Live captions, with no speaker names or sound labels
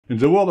In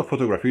the world of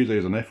photography, there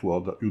is an F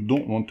word that you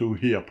don't want to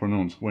hear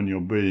pronounced when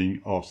you're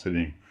buying or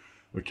selling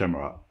a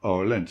camera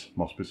or a lens,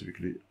 more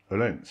specifically a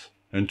lens.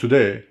 And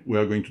today we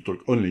are going to talk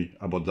only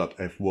about that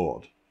F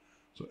word.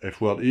 The F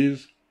word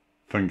is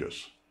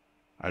fungus.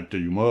 I'll tell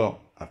you more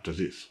after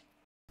this.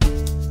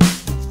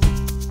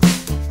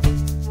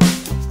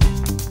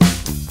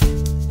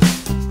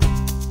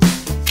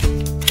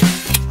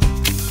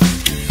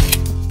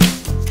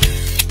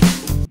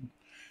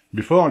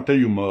 Before I tell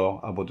you more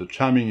about the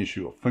charming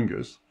issue of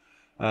fungus,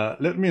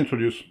 let me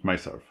introduce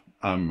myself.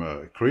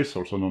 I'm Chris,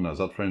 also known as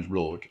That French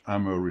Blog.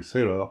 I'm a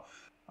reseller.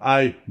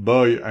 I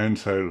buy and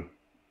sell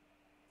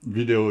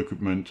video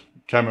equipment,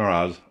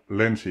 cameras,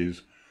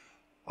 lenses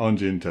on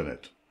the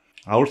internet.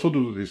 I also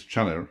do this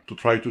channel to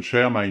try to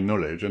share my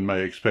knowledge and my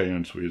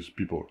experience with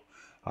people.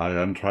 I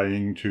am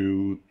trying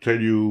to tell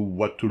you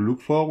what to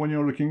look for when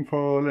you're looking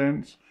for a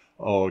lens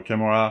or a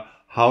camera,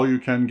 how you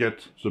can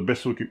get the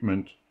best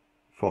equipment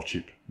for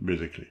cheap,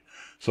 basically.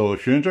 So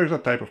if you enjoy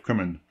that type of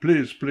comment,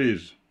 please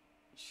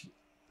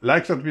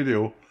like that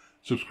video,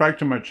 subscribe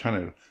to my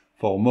channel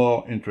for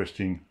more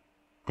interesting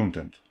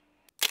content.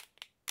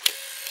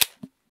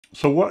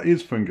 So what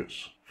is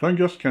fungus?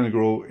 Fungus can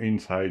grow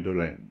inside the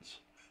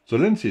lens. The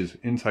lenses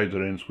inside the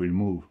lens will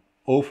move.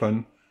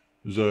 Often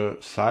the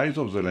size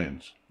of the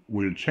lens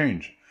will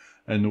change.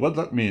 And what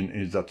that means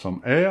is that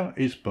some air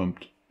is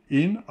pumped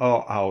in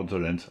or out the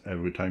lens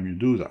every time you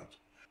do that.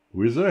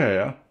 With the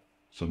air,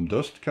 some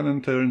dust can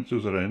enter into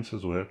the lens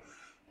as well,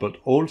 but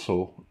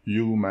also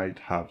you might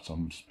have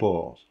some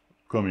spores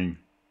coming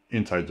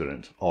inside the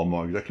lens, or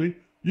more exactly,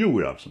 you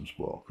will have some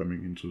spore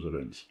coming into the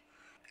lens.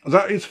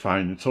 That is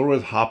fine, it's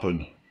always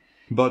happened,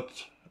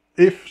 but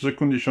if the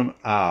conditions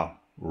are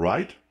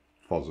right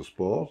for the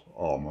spores,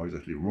 or more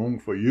exactly wrong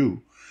for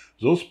you,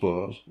 those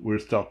spores will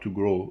start to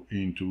grow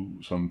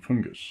into some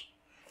fungus.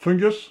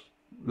 Fungus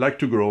like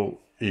to grow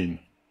in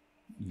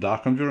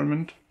dark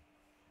environment,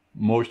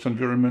 moist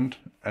environment,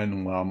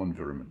 and warm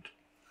environment.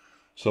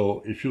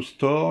 So if you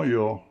store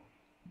your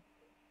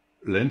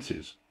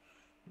lenses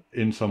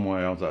in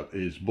somewhere that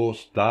is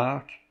both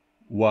dark,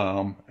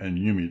 warm, and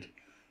humid,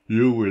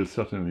 you will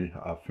certainly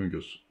have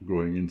fungus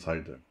growing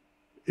inside them.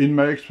 In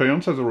my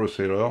experience as a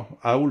reseller,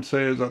 I would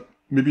say that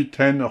maybe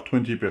 10 or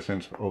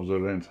 20% of the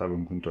lens I've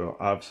encountered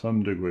have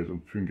some degrees of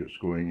fungus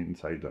growing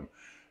inside them.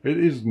 It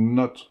is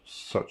not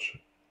such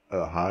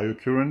a high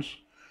occurrence,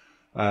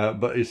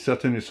 but it's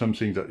certainly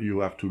something that you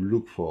have to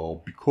look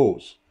for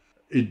because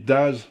it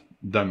does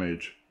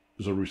damage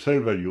the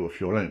resale value of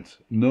your lens.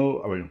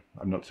 No, I mean,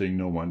 I'm not saying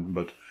no one,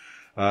 but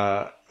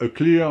a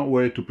clear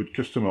way to put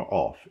customer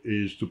off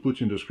is to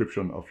put in the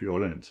description of your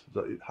lens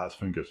that it has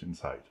fungus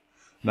inside.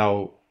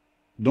 Now,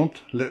 don't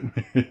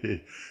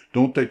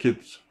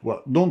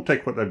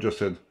take what I've just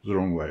said the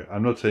wrong way.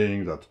 I'm not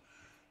saying that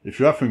if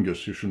you have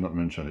fungus, you should not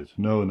mention it.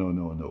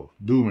 No.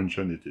 Do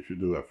mention it if you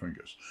do have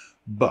fungus.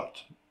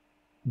 But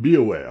be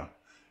aware,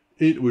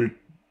 it will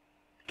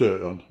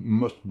turn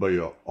most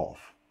buyer off.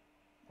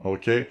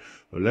 Okay?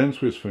 A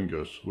lens with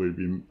fungus will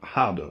be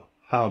harder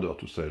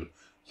to sell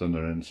than a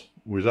lens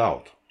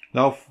without.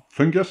 Now,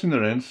 fungus in a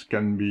lens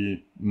can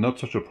be not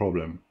such a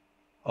problem,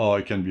 or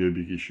it can be a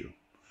big issue.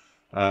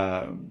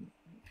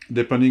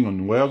 Depending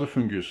on where the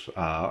fungus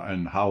are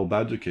and how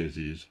bad the case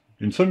is.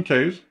 In some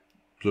cases,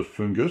 the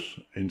fungus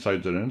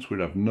inside the lens will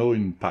have no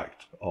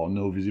impact or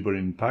no visible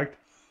impact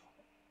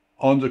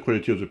on the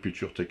quality of the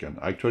picture taken.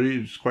 Actually,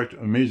 it's quite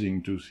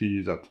amazing to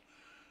see that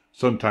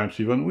sometimes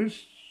even with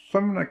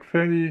some like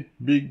fairly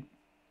big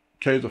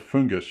case of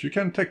fungus, you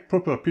can take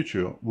proper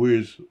picture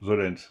with the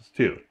lens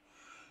still.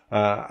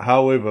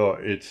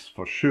 However, it's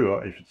for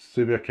sure, if it's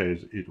severe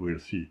case, it will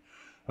see.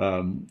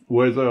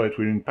 Whether it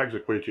will impact the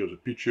quality of the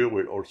picture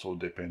will also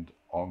depend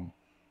on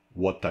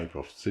what type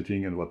of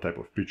setting and what type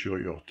of picture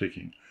you're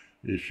taking.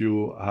 If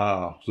you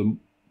are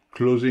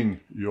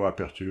closing your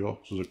aperture,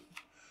 so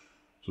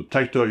the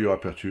tighter your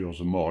aperture,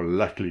 the more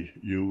likely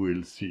you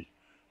will see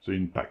the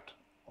impact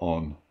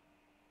on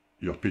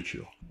your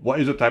picture. What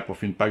is the type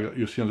of impact that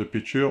you see on the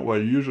picture?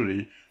 Well,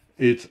 usually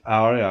it's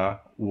area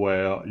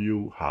where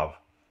you have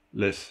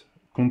less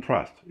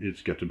contrast.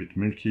 It's get a bit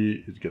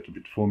milky, it's get a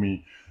bit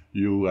foamy,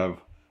 you have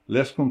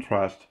less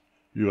contrast,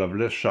 you have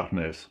less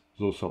sharpness,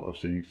 those sort of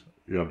things.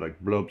 You have like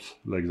blobs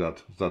like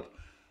that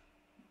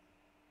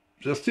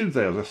they're still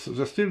there,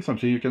 there's still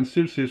something, you can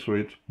still see through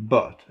it,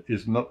 but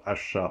it's not as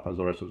sharp as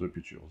the rest of the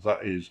picture.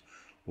 That is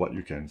what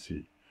you can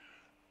see.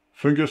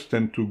 Fungus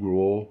tend to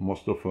grow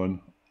most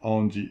often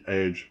on the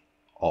edge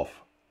of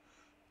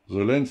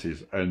the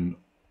lenses, and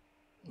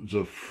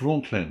the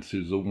front lens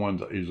is the one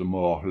that is the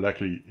more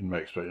likely, in my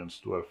experience,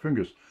 to have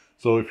fungus.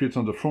 So if it's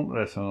on the front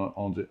lens and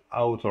on the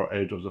outer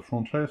edge of the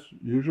front lens,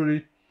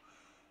 usually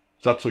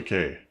that's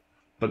okay.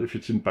 But if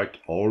it's impact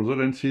all the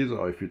lenses,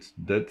 or if it's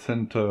dead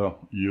center,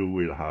 you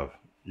will have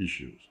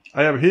issues.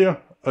 I have here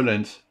a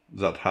lens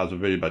that has a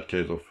very bad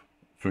case of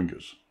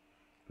fungus.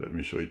 Let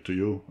me show it to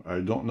you. I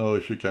don't know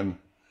if you can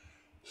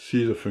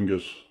see the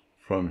fungus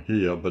from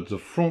here, but the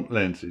front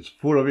lens is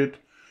full of it,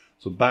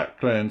 the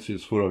back lens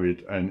is full of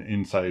it, and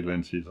inside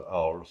lenses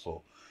are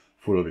also.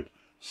 full of it.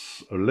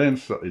 A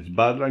lens that is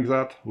bad like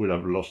that will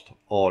have lost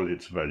all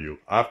its value.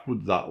 I've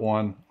put that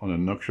one on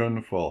an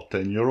auction for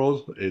 10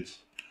 euros. It's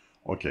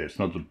okay, it's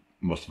not the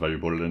most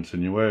valuable lens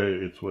anyway.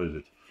 It's, what is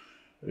it?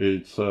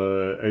 It's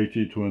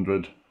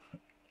 80-200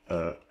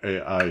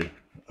 AI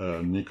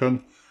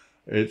Nikon.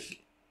 It's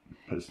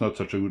not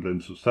such a good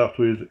lens to start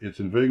with. It's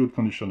in very good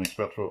condition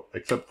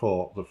except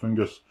for the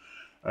fungus,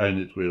 and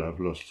it will have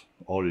lost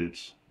all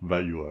its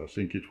value. I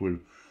think it will,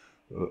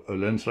 a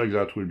lens like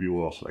that will be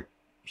worth like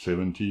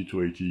 70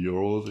 to 80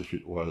 euros if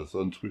it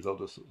wasn't without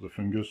the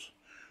fungus.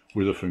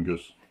 With the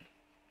fungus,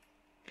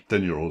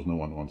 10 euros, no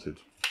one wants it.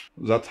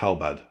 That's how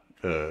bad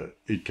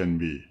it can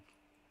be.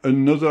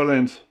 Another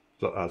lens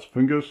that has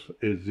fungus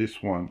is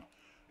this one.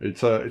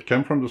 It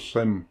came from the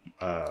same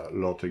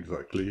lot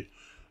exactly.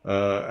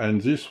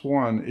 And this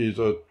one is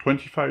a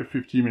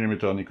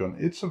 25-50mm Nikon.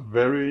 It's a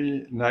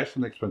very nice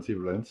and expensive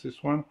lens,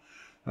 this one.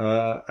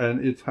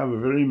 And it has a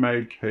very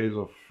mild case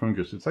of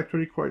fungus. It's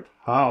actually quite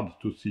hard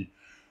to see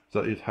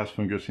that it has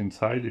fungus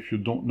inside if you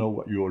don't know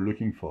what you are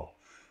looking for.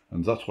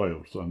 And that's why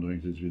also I'm doing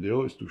this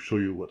video, is to show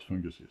you what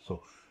fungus is.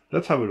 So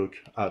let's have a look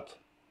at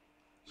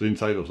the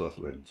inside of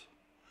that lens.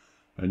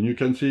 And you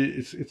can see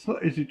it's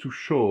not easy to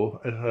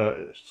show,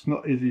 it's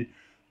not easy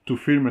to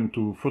film and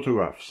to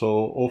photograph. So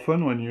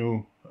often when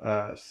you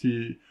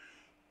see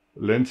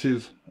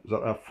lenses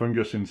that have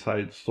fungus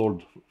inside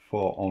sold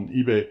for on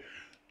eBay,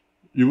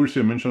 you will see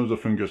a mention of the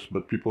fungus,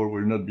 but people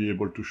will not be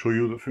able to show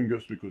you the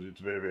fungus because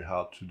it's very, very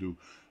hard to do.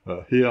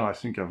 Here I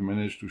think I've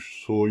managed to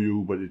show you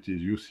what it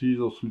is. You see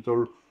those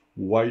little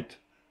white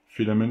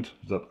filaments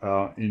that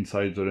are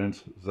inside the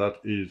lens, that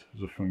is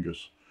the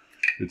fungus.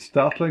 It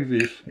starts like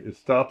this, it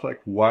starts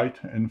like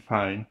white and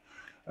fine,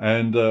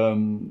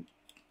 and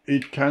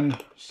it can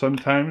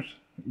sometimes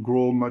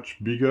grow much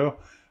bigger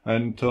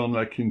and turn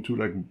like into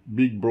like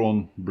big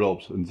brown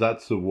blobs, and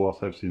that's the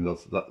worst I've seen.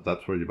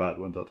 That's really bad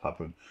when that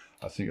happened.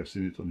 I think I've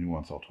seen it only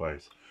once or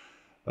twice.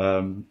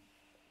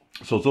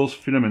 So those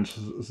filaments,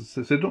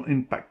 they don't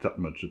impact that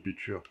much the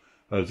picture.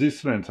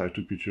 This lens, I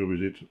took picture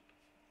with it.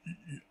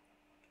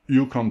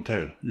 You can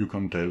tell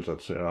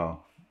that there are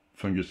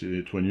fungus in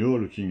it when you're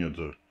looking at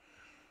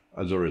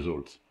the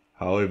results.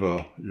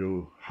 However,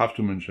 you have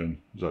to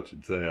mention that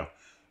it's there,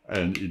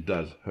 and it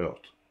does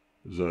hurt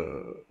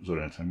the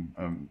lens.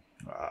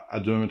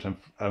 At the moment,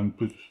 I'm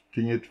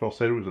putting it for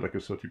sale with like a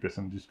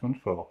 30%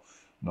 discount for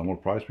normal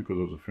price because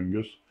of the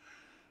fungus.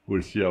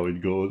 We'll see how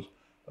it goes,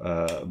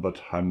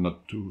 but I'm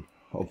not too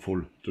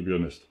hopeful, to be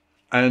honest.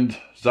 And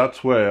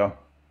that's where,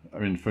 I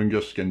mean,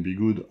 fungus can be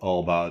good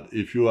or bad.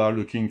 If you are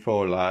looking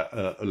for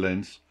a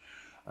lens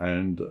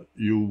and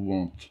you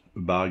want a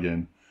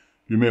bargain,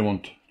 you may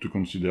want to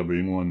consider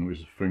buying one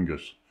with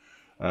fungus.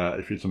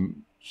 If it's a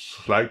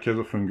slight case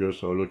of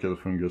fungus or low case of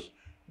fungus,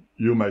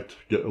 you might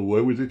get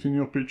away with it in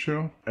your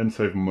picture and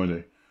save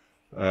money.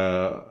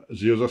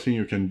 The other thing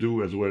you can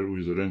do as well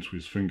with the lens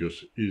with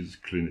fungus is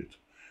clean it.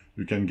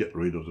 You can get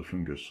rid of the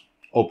fungus.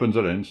 Open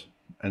the lens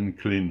and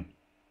clean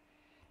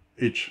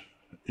each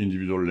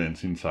individual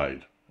lens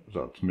inside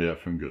that may have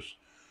fungus.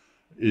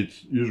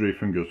 It's usually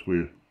fungus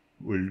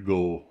will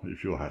go,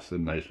 if you have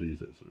them nicely,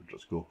 they'll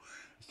just go.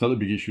 It's not a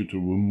big issue to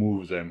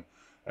remove them,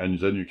 and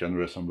then you can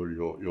reassemble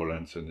your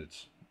lens and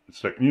it's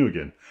like new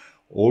again.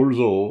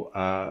 Although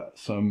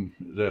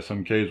there are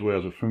some cases where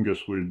the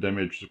fungus will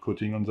damage the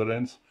coating on the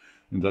lens.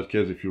 In that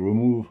case, if you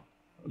remove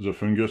the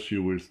fungus,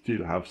 you will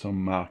still have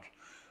some mark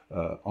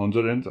on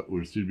the lens that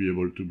will still be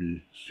able to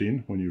be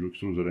seen when you look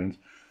through the lens,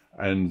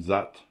 and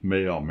that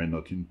may or may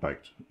not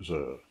impact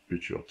the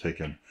picture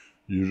taken.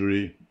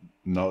 Usually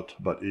not,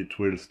 but it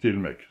will still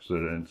make the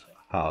lens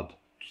hard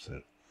to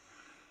sell.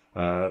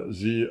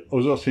 The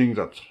other thing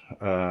that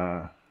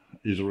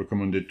is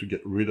recommended to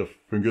get rid of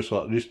fungus,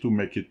 or at least to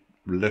make it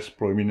less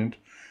prominent,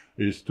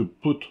 is to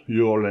put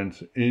your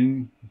lens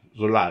in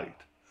the light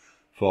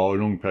for a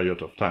long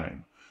period of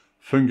time.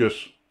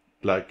 Fungus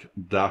like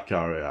dark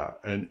area,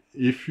 and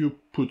if you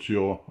put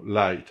your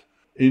light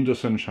in the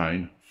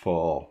sunshine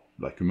for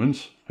like a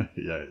month,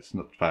 yeah, it's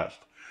not fast,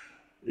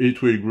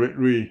 it will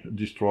greatly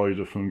destroy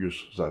the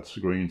fungus that's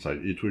growing inside.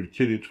 It will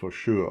kill it for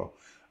sure,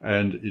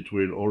 and it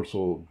will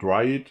also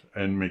dry it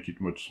and make it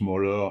much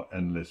smaller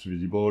and less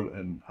visible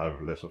and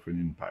have less of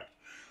an impact.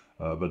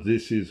 But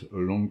this is a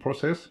long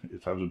process.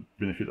 It has the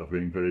benefit of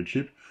being very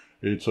cheap.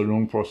 It's a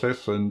long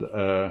process, and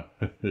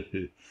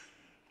you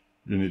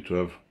need to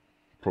have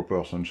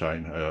proper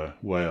sunshine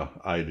where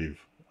I live.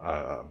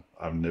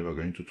 I'm never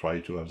going to try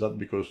to have that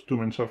because 2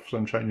 months of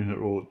sunshine in a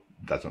row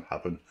doesn't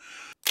happen.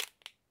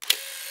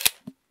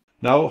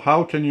 Now,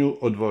 how can you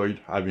avoid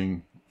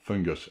having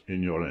fungus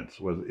in your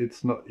lens? Well,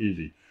 it's not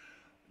easy.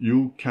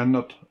 You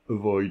cannot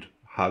avoid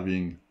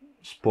having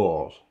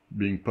spores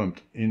being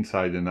pumped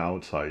inside and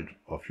outside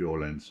of your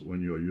lens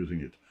when you are using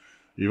it.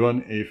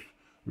 Even if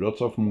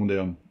lots of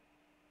modern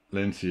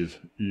lenses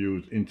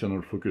use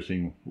internal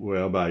focusing,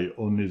 whereby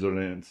only the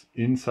lens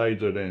inside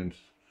the lens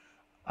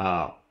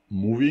are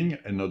moving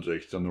and not the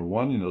external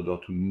one, in order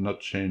to not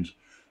change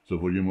the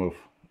volume of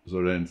the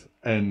lens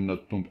and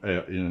not pump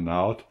air in and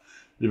out,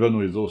 even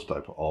with those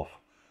type of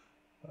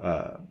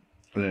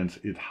lens,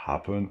 it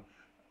happens.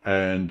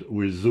 And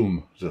with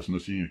zoom, there's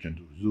nothing you can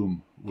do.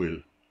 Zoom will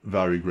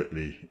vary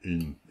greatly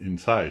in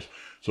size.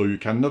 So you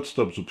cannot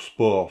stop the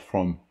spore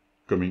from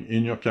coming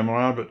in your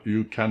camera, but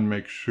you can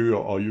make sure,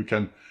 or you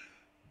can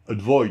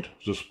avoid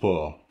the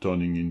spore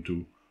turning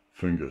into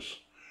fungus.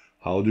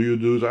 How do you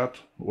do that?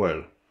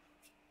 Well,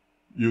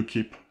 you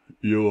keep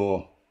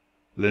your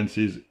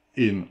lenses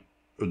in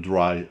a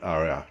dry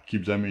area.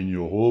 Keep them in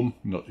your home,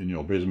 not in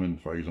your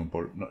basement, for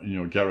example, not in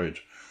your garage.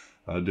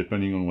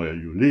 Depending on where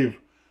you live,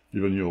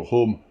 even your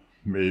home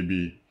may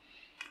be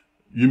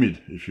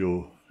humid if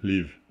you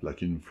live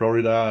like in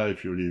Florida,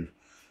 if you live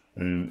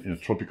in a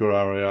tropical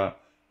area.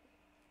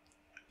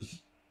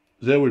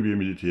 There will be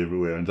humidity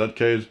everywhere. In that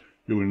case,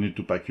 you will need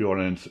to pack your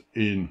lens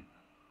in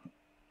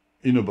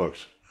a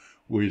box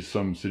with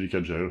some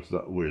silica gels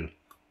that will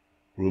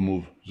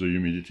remove the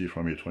humidity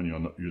from it when you're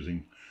not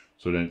using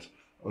the lens.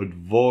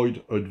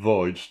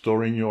 Avoid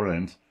storing your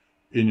lens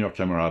in your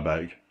camera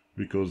bag,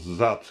 because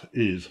that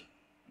is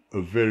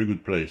a very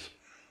good place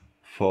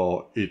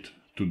for it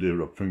to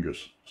develop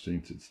fungus.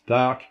 Since it's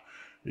dark,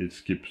 it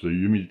keeps the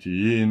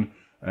humidity in,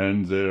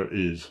 and there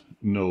is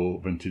no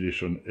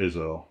ventilation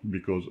either,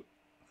 because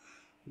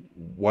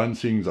one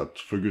thing that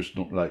fungus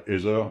don't like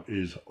either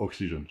is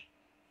oxygen.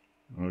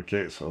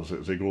 Okay, so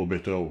they grow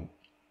better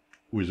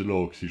with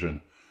low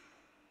oxygen.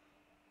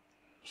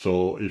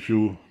 So if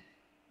you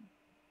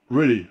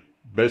really,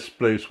 best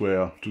place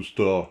where to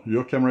store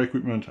your camera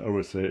equipment, I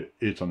would say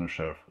it's on a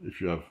shelf.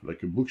 If you have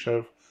like a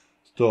bookshelf,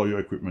 store your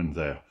equipment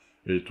there.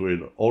 It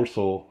will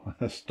also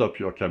stop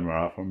your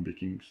camera from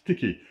becoming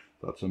sticky.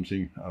 That's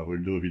something I will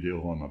do a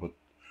video on about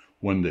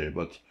one day.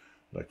 But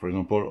like, for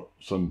example,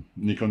 some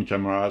Nikon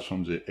cameras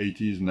from the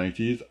 80s,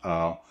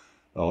 90s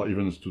or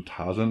even the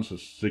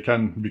 2000s, they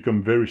can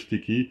become very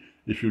sticky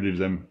if you leave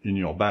them in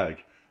your bag.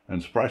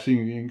 And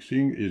surprising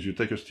thing is, you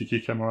take a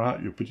sticky camera,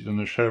 you put it on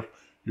a shelf,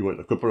 you wait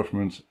a couple of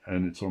months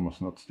and it's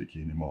almost not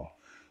sticky anymore.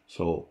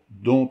 So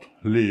don't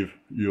leave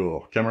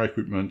your camera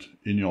equipment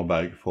in your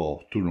bag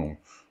for too long.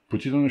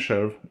 Put it on a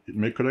shelf. It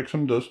may collect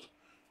some dust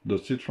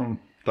it from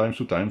time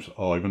to time,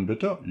 or even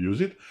better,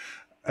 use it,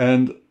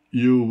 and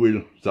you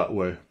will that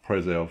way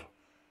preserve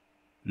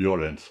your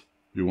lens.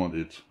 You want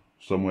it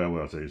somewhere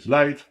where there is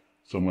light,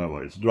 somewhere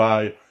where it's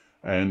dry,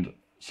 and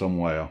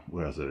somewhere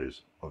where there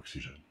is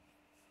oxygen.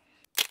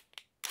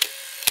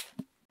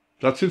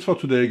 That's it for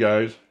today,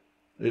 guys.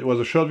 It was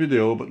a short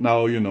video, but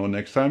now you know.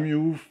 Next time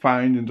you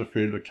find in the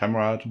field a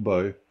camera to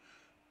buy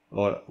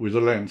or with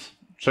a lens,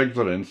 check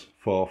the lens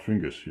for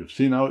fungus. You've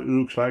seen how it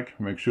looks like.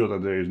 Make sure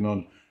that there is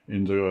none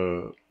in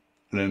the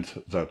lens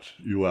that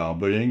you are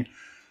buying,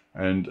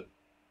 and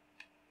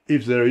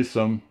if there is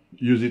some,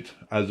 use it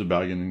as a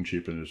bargaining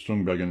chip, and a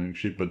strong bargaining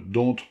chip, but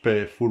don't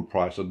pay full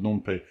price, or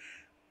don't pay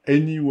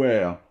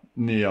anywhere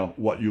near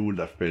what you would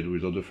have paid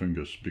with other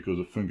fungus, because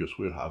the fungus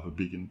will have a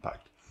big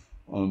impact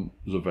on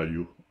the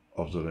value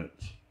of the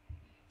lens.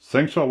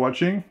 Thanks for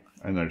watching,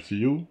 and I'll see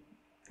you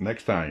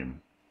next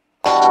time.